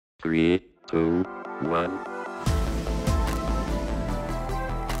3, 2, 1.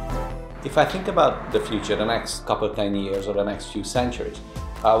 If I think about the future, the next couple 10 years or the next few centuries,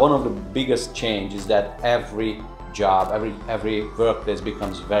 one of the biggest changes is that every job, every workplace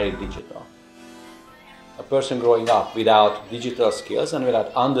becomes very digital. A person growing up without digital skills and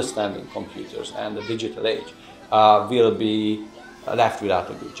without understanding computers and the digital age will be left without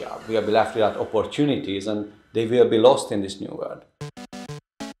a good job. Will be left without opportunities, and they will be lost in this new world.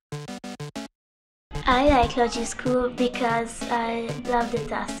 I like Logiscool because I love the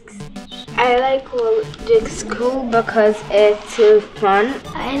tasks. I like Logiscool because it's fun.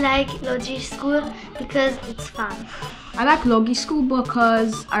 I like Logiscool because it's fun. I like Logiscool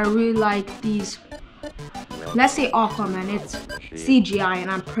because I really like these, let's say Aquaman, it's CGI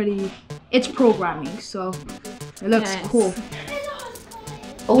and it's programming, so it looks cool.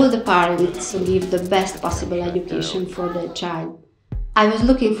 All the parents give the best possible education for their child. I was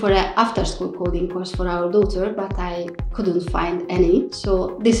looking for an after-school coding course for our daughter, but I couldn't find any.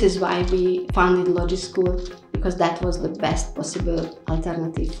 So this is why we founded Logiscool, because that was the best possible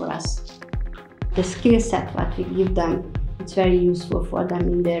alternative for us. The skill set what we give them, it's very useful for them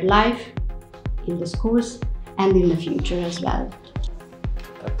in their life, in the schools, and in the future as well.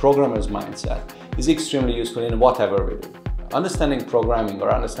 A programmer's mindset is extremely useful in whatever we do. Understanding programming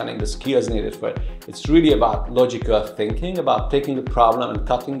or understanding the skills needed for it, it's really about logical thinking, about taking a problem and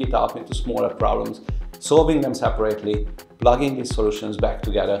cutting it up into smaller problems, solving them separately, plugging these solutions back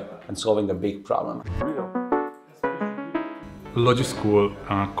together and solving a big problem. Logiscool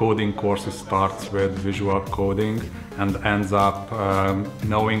coding course starts with visual coding and ends up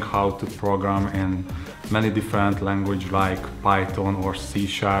knowing how to program in many different languages like Python or C#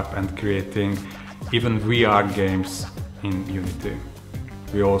 and creating even VR games in Unity.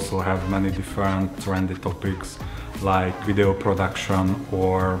 We also have many different trendy topics like video production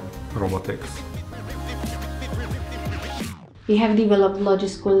or robotics. We have developed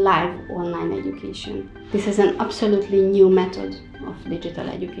Logiscool Live online education. This is an absolutely new method of digital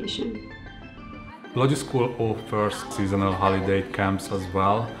education. Logiscool offers seasonal holiday camps as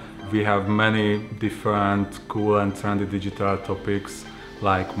well. We have many different cool and trendy digital topics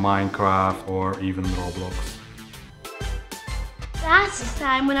like Minecraft or even Roblox. Last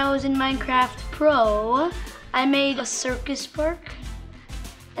time when I was in Minecraft Pro, I made a circus park,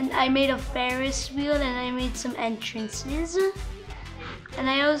 and I made a Ferris wheel, and I made some entrances, and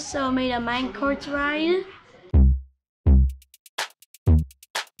I also made a minecart ride.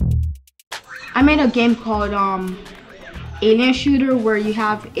 I made a game called Alien Shooter, where you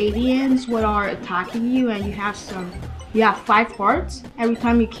have aliens what are attacking you, and you have 5 hearts. Every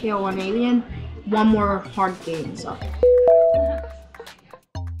time you kill an alien, one more heart gains up.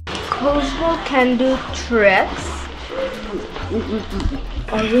 Logiscool can do tricks.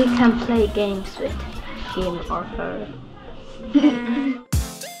 Or we can play games with him or her.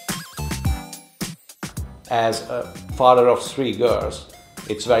 As a father of 3 girls,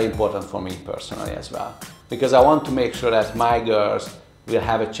 it's very important for me personally as well, because I want to make sure that my girls will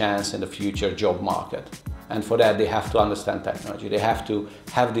have a chance in the future job market. And for that, they have to understand technology. They have to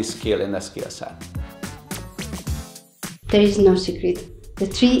have this skill in their skill set. There is no secret. The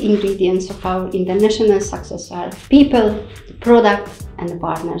 3 ingredients of our international success are people, the product, and the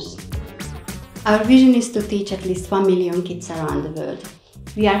partners. Our vision is to teach at least 1 million kids around the world.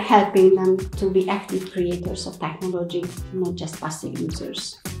 We are helping them to be active creators of technology, not just passive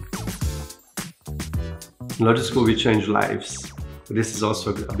users. In Logiscool we change lives. This is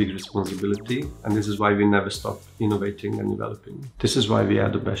also a big responsibility, and this is why we never stop innovating and developing. This is why we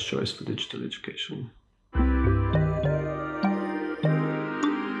are the best choice for digital education.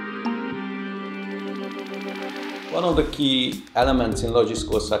 One of the key elements in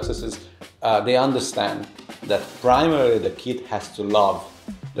Logiscool success is they understand that primarily the kid has to love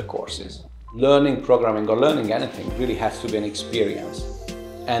the courses. Learning programming or learning anything really has to be an experience,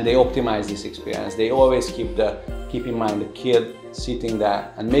 and they optimize this experience. They always keep in mind the kid sitting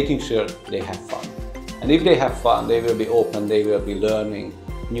there and making sure they have fun. And if they have fun, they will be open, they will be learning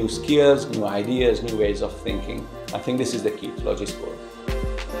new skills, new ideas, new ways of thinking. I think this is the key to Logiscool.